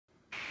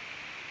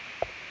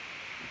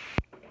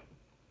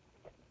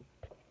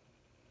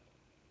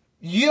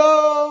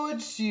Yo,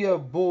 it's your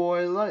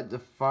boy Light the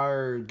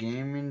Fire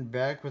Gaming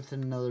back with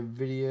another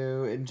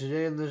video. And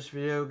today in this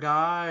video,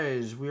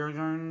 guys, we are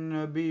going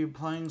to be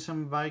playing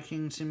some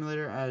Viking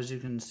Simulator, as you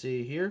can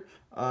see here.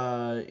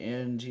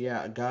 And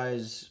yeah,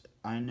 guys,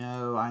 I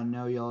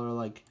know y'all are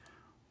like,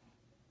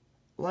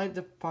 Light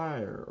the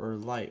Fire or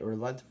Light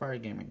the Fire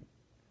Gaming.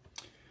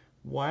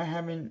 Why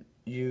haven't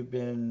you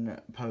been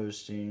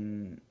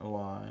posting a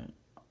lot?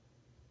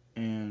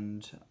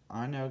 And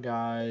I know,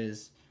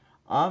 guys,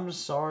 I'm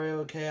sorry,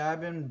 okay,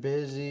 I've been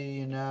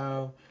busy,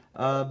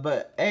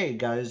 but hey,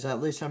 guys,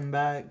 at least I'm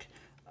back.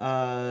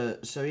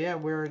 So yeah,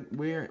 we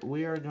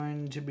are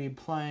going to be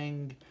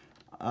playing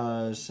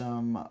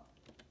some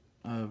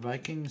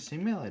Viking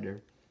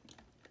Simulator.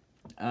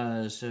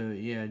 So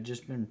yeah,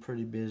 just been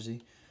pretty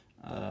busy.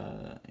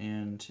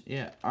 And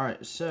yeah, all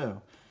right,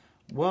 so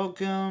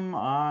welcome,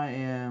 I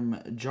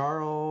am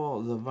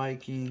Jarl the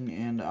Viking,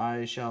 and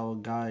I shall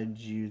guide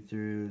you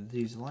through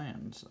these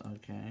lands,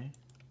 okay?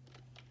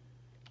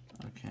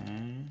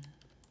 Okay.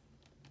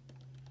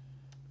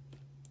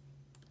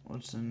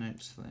 What's the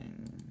next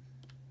thing?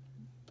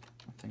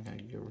 I think I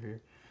can go over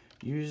here.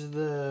 Use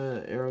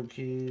the arrow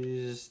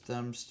keys,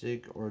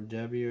 thumbstick, or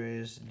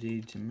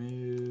WASD to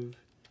move.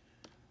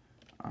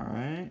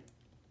 Alright.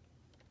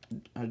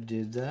 I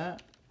did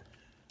that.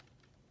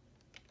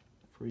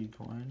 Free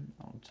coin.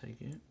 I'll take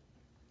it.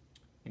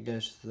 I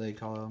guess they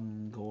call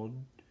them gold.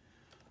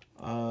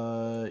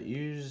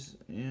 Use,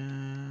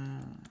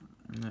 and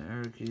the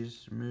arrow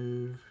keys to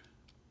move.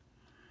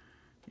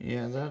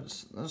 Yeah,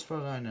 that's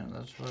what I know.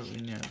 That's what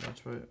we know.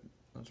 That's what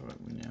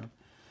we know.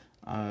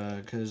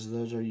 Cause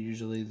those are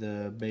usually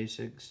the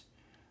basics.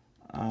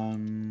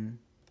 Okay.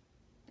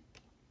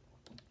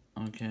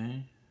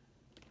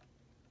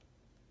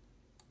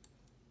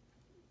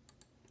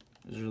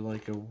 Is there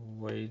like a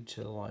way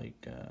to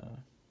like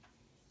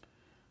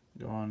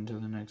go on to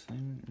the next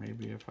thing?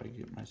 Maybe if I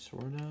get my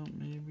sword out,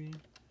 maybe.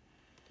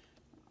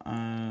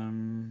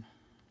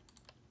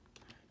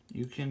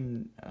 You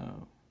can.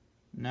 Oh.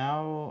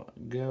 Now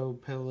go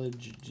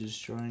pillage,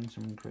 destroying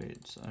some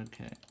crates.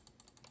 Okay.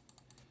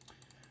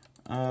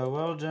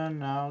 Well done.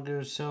 Now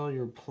go sell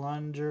your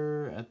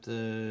plunder at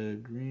the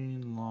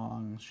green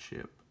long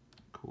ship.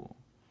 Cool.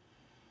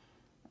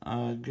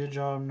 Good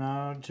job.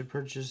 Now to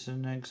purchase the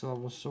next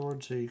level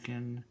sword so you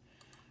can...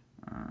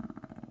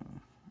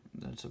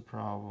 that's a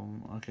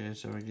problem. Okay,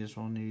 so I guess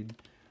we'll need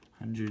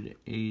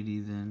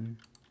 180 then.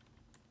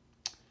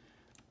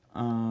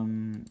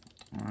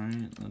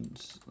 Alright,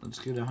 let's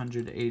get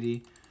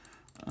 180.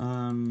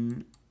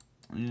 And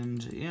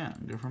yeah,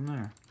 go from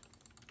there.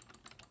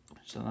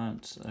 So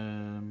that's,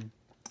 oh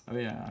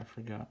yeah, I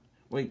forgot.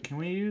 Wait, can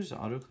we use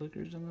auto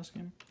clickers in this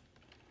game?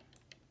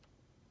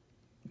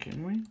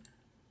 Can we?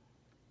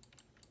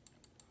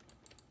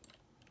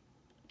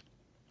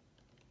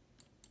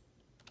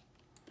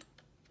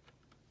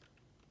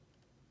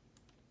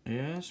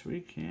 Yes, we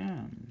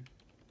can.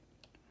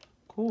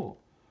 Cool.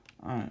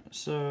 Alright,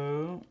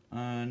 so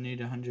I need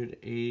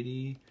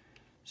 180.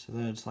 So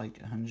that's like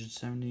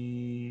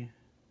 170.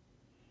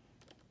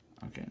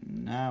 Okay,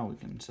 now we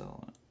can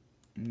sell it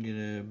and get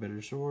a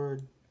better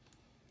sword.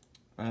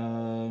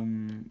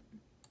 Let's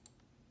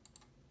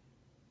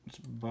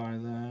buy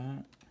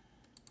that.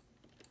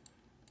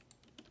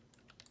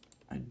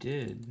 I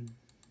did.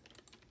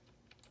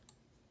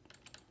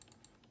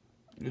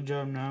 Good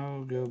job.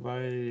 Now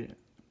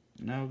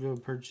go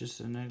purchase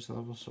the next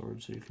level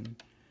sword so you can...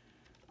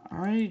 I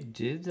already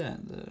did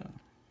that though.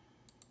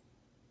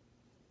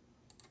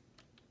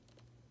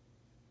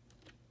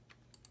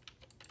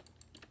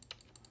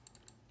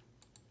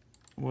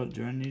 What,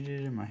 do I need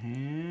it in my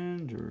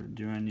hand, or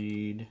do I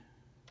need...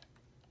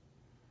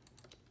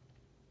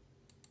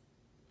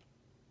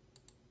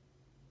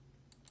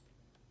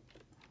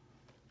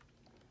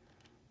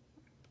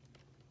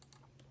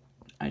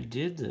 I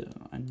did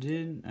though. I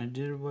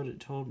did what it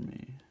told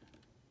me.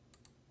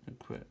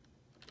 Equip.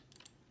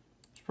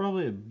 It's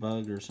probably a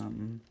bug or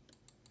something.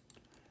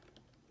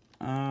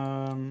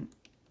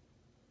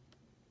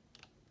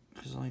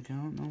 Cause like I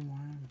don't know why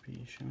it would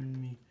be showing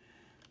me.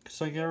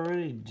 Cause like I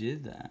already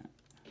did that.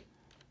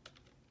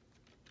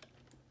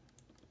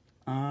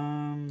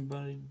 But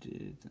I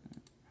did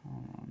that.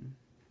 Hold on.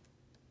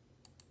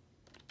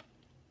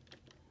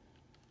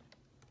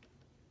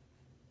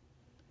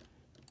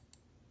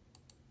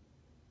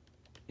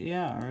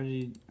 Yeah, I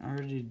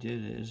already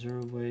did it. Is there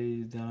a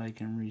way that I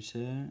can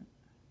reset?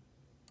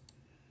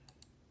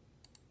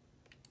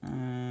 I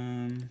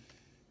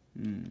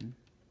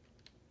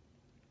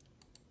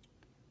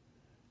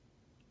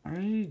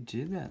already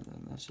did that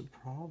though. That's a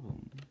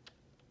problem.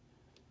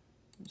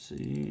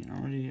 See, I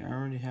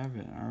already have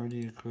it. I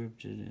already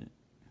equipped it.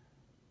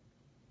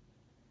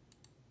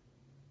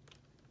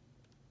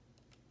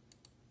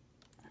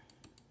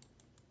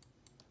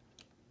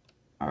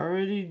 I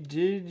already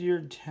did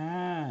your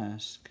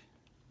task.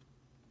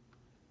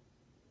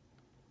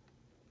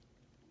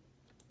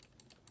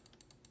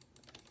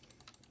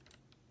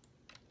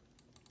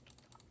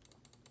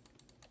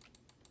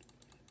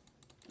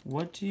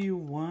 What do you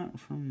want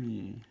from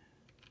me?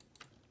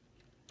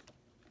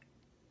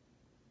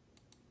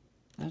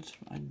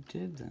 I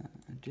did that.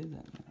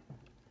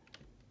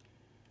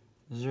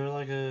 Is there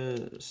like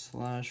a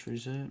slash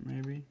reset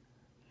maybe?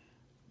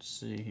 Let's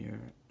see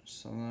here.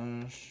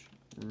 Slash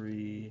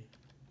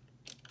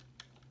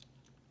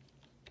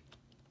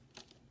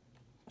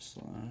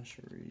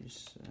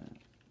reset.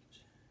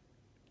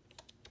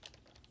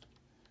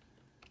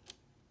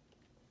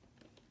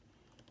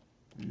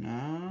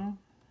 No?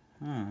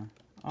 Huh.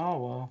 Oh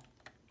well.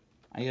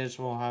 I guess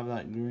we'll have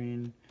that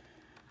green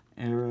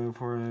arrow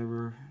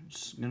forever.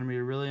 It's gonna be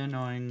really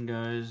annoying,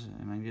 guys,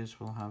 and I guess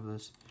we'll have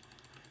this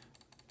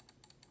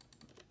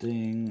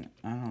thing.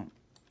 I don't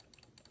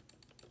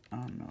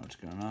know what's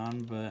going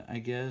on, but I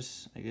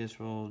guess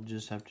we'll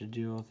just have to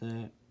deal with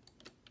it.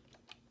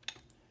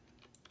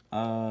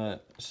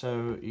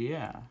 So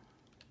yeah.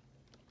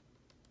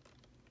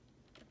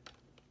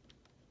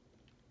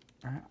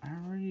 I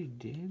already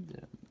did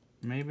that.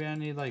 Maybe I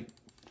need like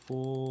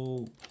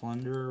full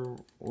plunder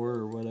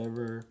or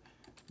whatever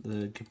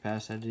the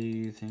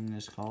capacity thing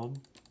is called.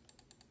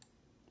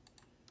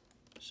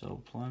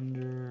 So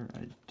plunder,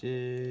 I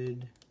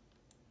did.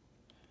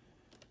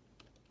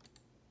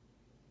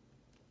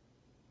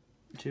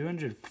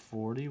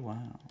 240,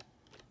 wow.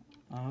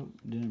 Oh,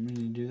 didn't mean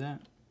to do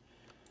that.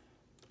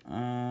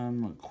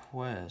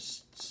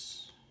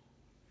 Quests.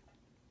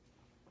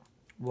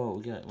 Whoa,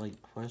 we got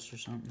like quests or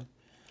something.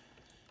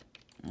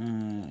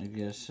 I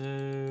guess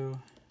so.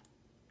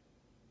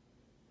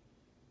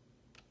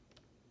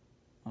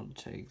 I'll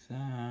take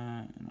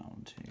that, and I'll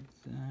take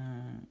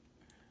that.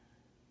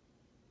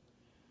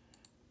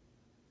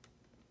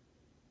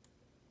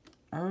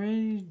 I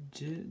already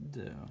did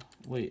though.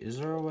 Wait, is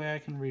there a way I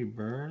can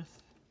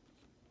rebirth?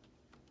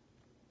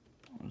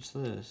 What's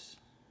this?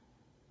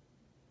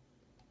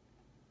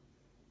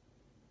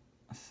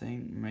 I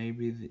think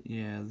maybe,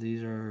 yeah,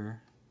 these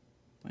are,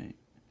 wait.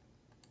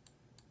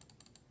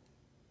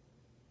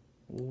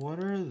 What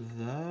are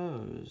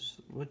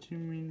those? What do you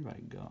mean by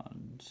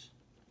gods?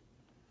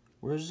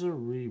 Where's the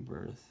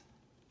rebirth?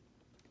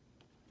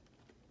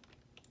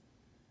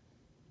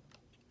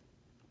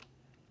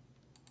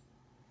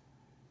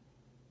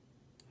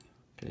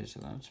 Okay, so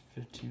that's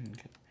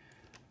 15k.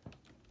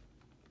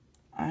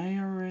 I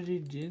already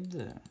did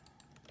that.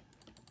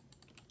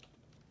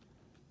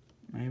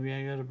 Maybe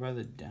I gotta buy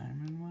the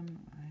diamond one?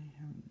 I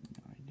have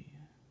no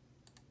idea.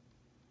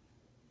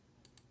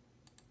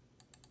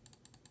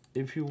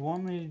 If you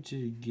want me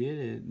to get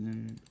it,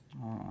 then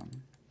hold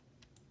on.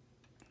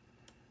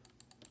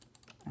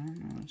 I don't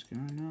know what's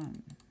going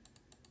on.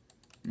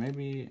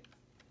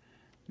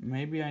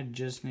 Maybe I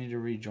just need to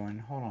rejoin.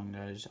 Hold on,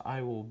 guys.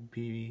 I will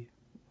be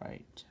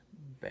right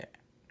back.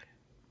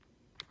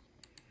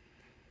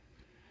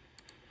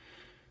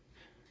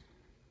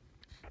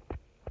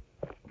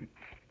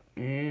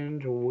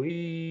 And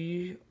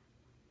we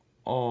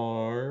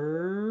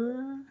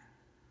are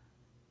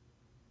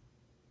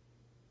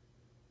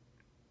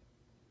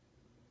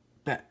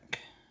back.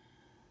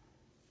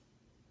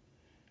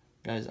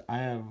 Guys, I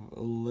have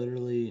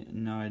literally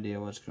no idea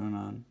what's going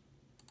on.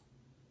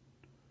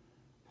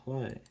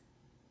 Play.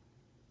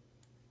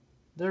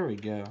 There we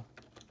go.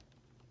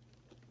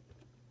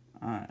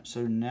 Alright,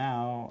 so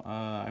now,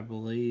 I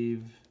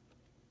believe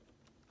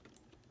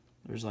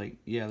there's like,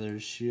 yeah,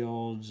 there's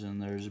shields,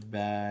 and there's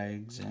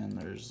bags, and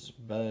there's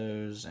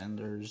bows, and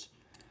there's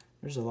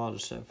a lot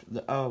of stuff.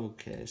 Oh,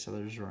 okay, so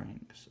there's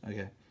ranks.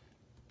 Okay.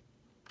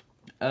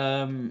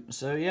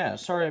 So yeah,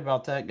 sorry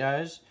about that,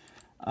 guys.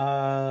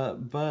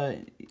 But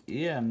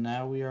yeah,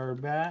 now we are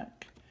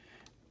back,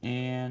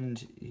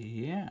 and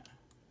yeah,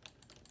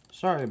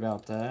 sorry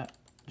about that.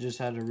 Just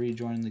had to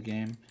rejoin the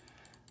game.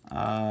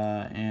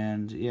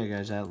 And yeah,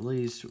 guys, at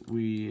least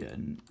we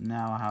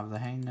now have the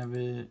hang of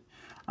it.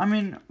 I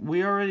mean,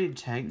 we already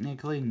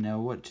technically know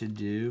what to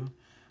do.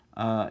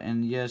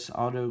 And yes,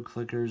 auto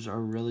clickers are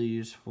really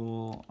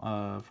useful,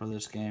 for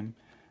this game.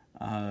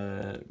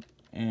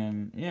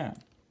 And yeah.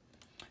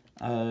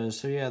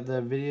 So yeah,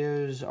 the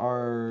videos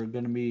are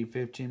going to be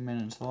 15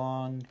 minutes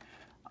long,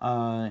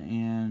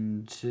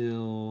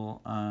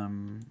 until, I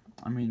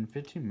mean,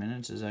 15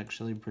 minutes is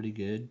actually pretty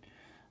good,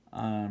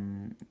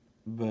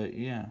 but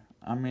yeah,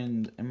 I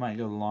mean, it might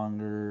go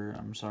longer.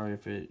 I'm sorry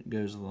if it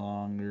goes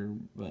longer,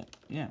 but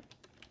yeah.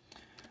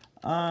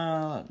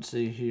 Let's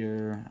see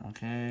here.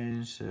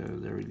 Okay, so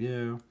there we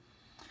go.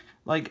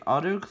 Like,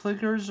 auto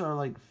clickers are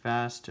like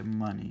fast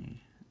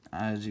money,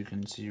 as you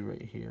can see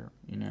right here,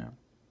 you know.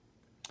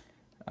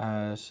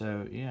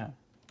 So yeah,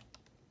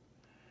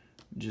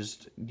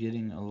 just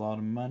getting a lot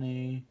of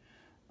money.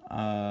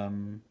 Yeah,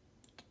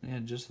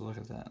 just look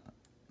at that.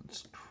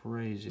 It's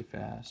crazy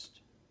fast.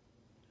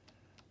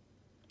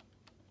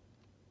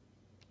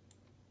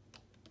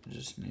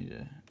 Just need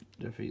to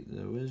defeat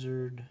the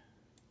wizard.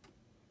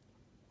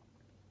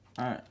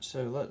 Alright,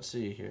 so let's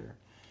see here.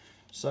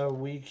 So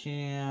we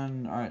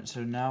can, alright,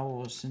 so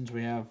now since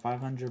we have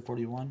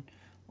 541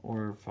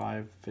 or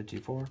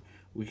 554,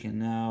 we can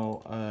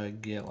now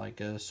get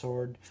like a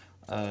sword,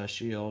 a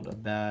shield, a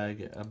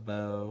bag, a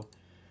bow.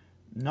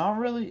 Not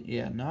really,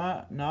 yeah,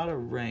 not a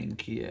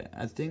rank yet.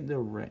 I think the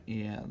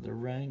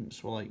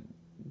ranks will like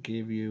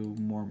give you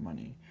more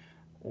money,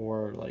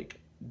 or like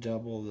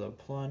double the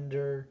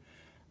plunder.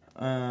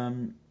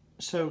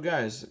 So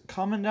guys,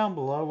 comment down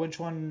below which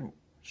one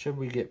should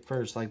we get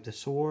first, like the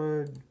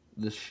sword,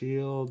 the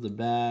shield, the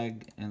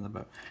bag, and the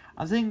bow.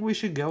 I think we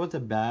should go with the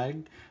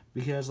bag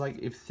because, like,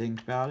 if you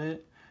think about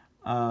it,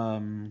 I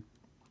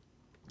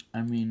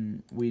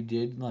mean, we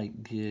did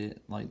like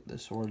get like the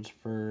swords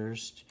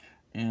first,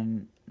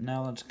 and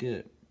now let's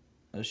get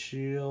a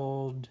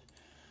shield,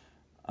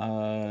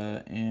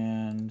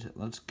 and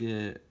let's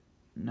get,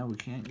 no, we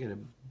can't get a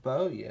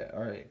bow yet.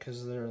 All right,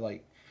 because they're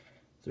like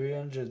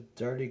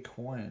 330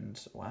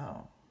 coins.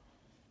 Wow.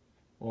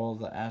 Well,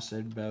 the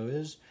acid bow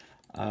is,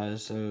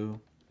 so,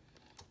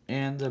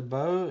 and the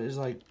bow is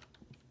like,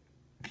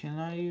 can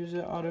I use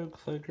an auto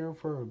clicker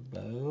for a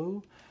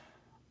bow?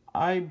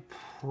 I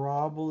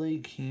probably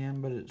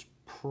can, but it's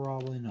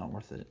probably not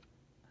worth it.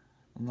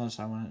 Unless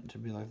I want it to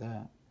be like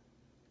that.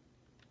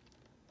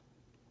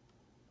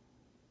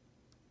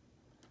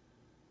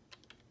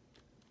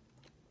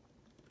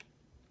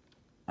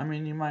 I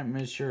mean, you might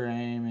miss your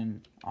aim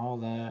and all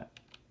that.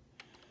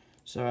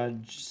 So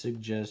I'd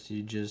suggest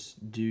you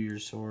just do your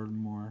sword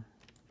more.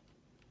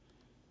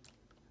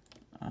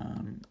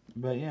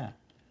 But yeah.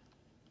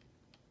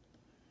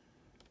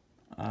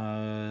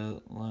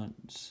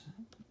 Let's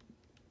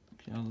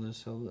kill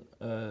this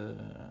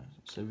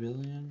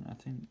civilian, I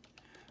think.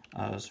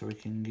 So we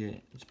can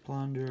get its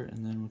plunder,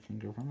 and then we can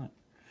go from there.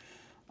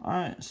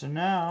 Alright, so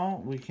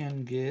now we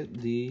can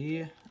get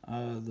the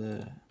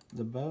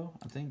bow,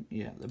 I think.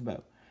 Yeah, the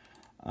bow.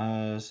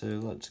 So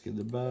let's get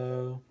the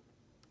bow.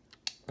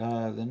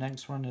 The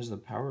next one is the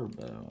power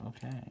bow.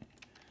 Okay.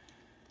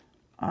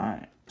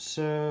 Alright,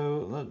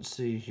 so let's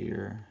see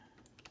here.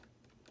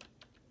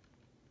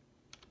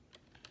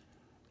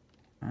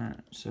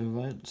 Alright, so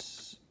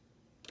let's...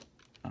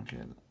 Okay,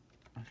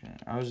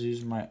 I was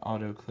using my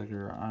auto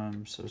clicker.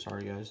 I'm so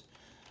sorry, guys.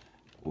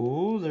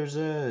 Ooh, there's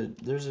a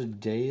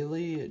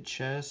daily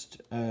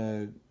chest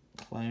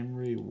claim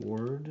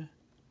reward.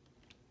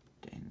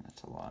 Dang,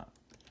 that's a lot.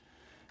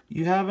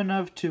 You have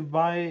enough to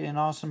buy an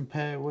awesome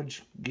pet,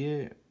 which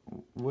give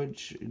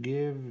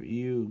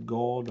you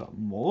gold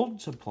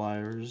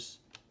multipliers.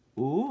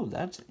 Ooh,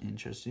 that's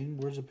interesting.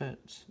 Where's the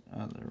pets?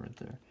 Oh, they're right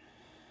there.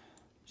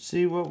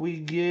 See what we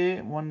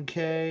get.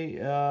 1K.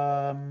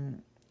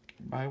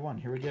 Buy one.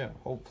 Here we go.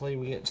 Hopefully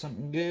we get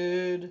something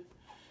good.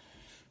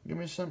 Give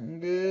me something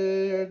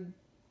good.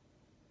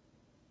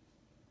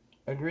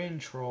 A green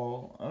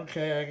troll.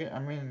 Okay,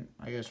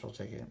 I guess we'll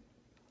take it.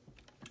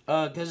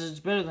 Cause it's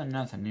better than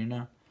nothing, you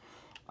know.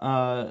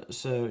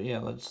 So yeah,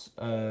 let's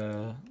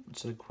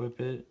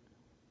equip it.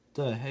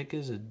 The heck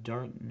is a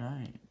dark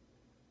knight?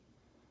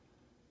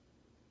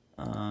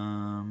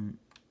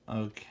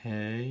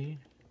 Okay.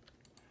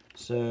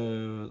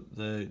 So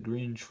the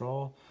green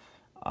troll,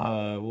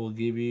 will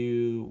give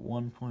you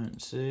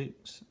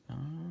 1.6. Oh.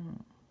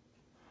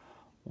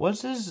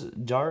 What's this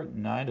dark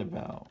knight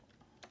about?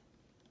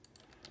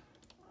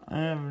 I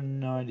have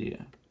no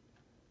idea.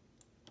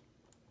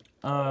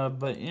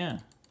 But yeah.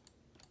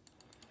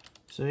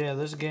 So yeah,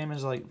 this game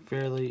is like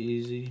fairly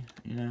easy,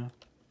 you know.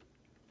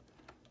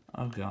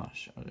 Oh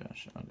gosh, oh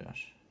gosh, oh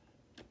gosh.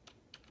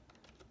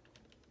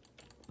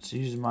 Let's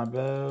use my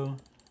bow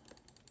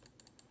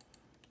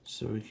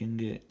so we can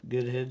get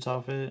good hits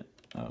off it.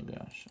 Oh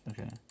gosh,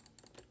 okay.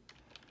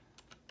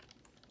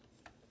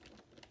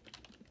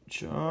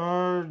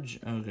 Charge.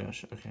 Oh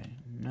gosh, okay.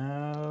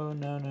 No,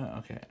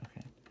 okay.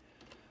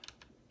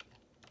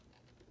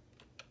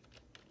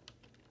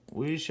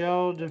 We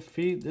shall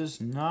defeat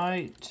this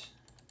knight.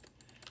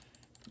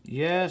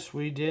 Yes,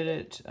 we did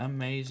it.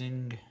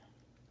 Amazing.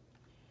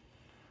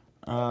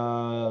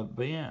 But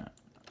yeah.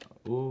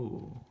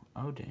 Ooh.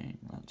 Oh dang.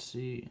 Let's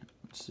see.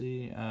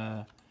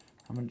 How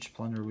much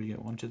plunder we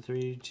get? 1, 2,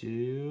 3,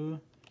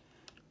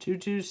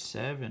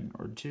 227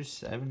 or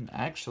 27.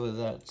 Actually,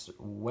 that's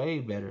way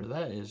better.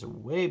 That is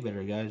way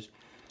better, guys.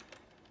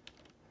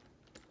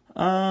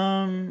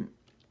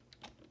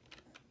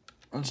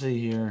 Let's see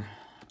here.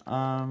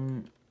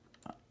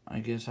 I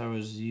guess I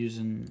used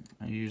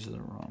the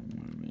wrong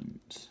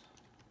movements.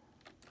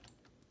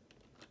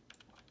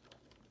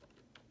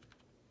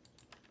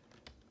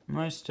 Am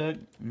I stuck?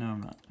 No,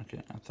 I'm not.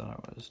 Okay, I thought I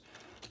was.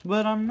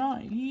 But I'm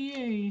not.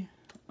 Yay.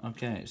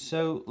 Okay,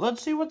 so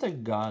let's see what the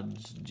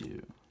gods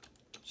do.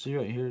 See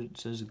right here, it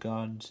says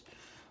gods.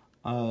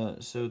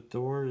 So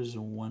Thor is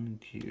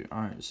 1Q.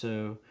 Alright,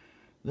 so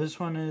this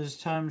one is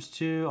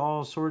 ×2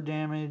 all sword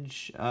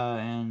damage,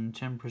 and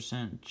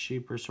 10%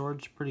 cheaper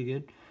swords. Pretty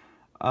good.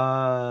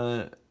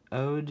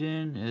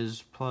 Odin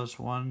is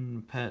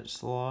 +1 pet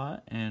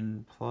slot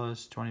and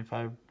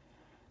 +25.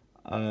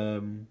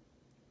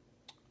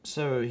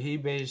 So he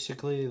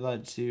basically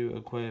lets you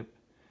equip,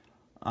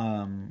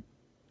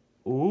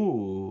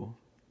 ooh,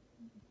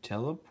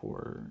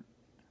 teleport.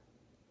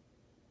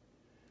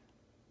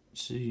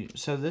 See,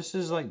 so this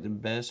is like the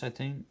best, I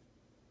think.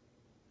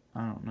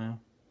 I don't know.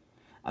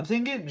 I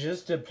think it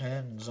just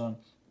depends on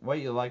what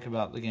you like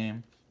about the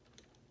game.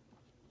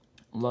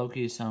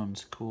 Loki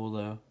sounds cool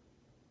though.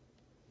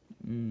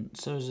 And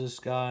so is this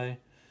guy.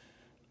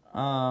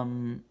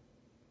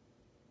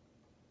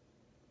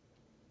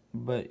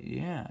 But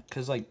yeah,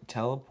 because like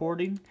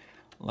teleporting,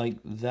 like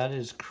that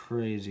is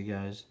crazy,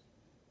 guys.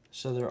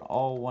 So they're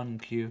all one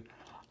queue.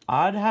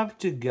 I'd have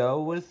to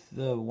go with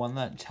the one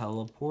that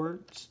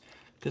teleports,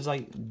 because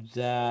like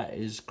that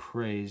is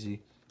crazy.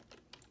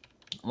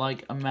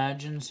 Like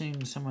imagine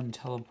seeing someone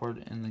teleport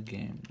in the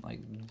game. Like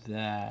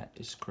that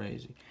is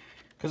crazy.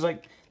 Because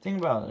like think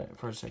about it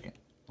for a second.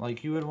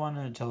 Like you would want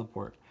to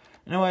teleport.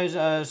 Anyways,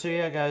 so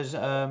yeah, guys,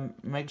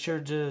 make sure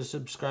to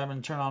subscribe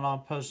and turn on all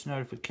post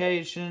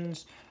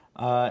notifications.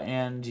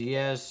 And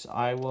yes,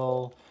 I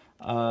will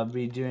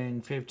be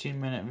doing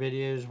 15-minute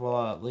videos.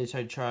 Well, at least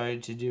I try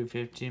to do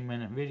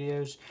 15-minute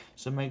videos.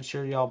 So make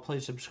sure y'all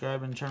please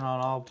subscribe and turn on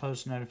all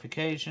post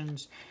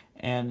notifications.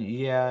 And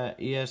yeah,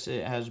 yes,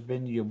 it has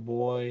been your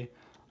boy,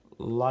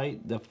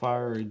 Light the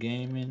Fire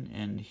Gaming,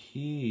 and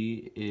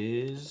he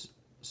is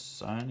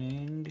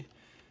signing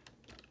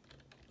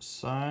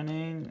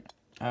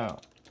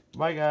out.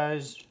 Bye,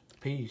 guys.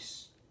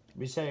 Peace.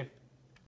 Be safe.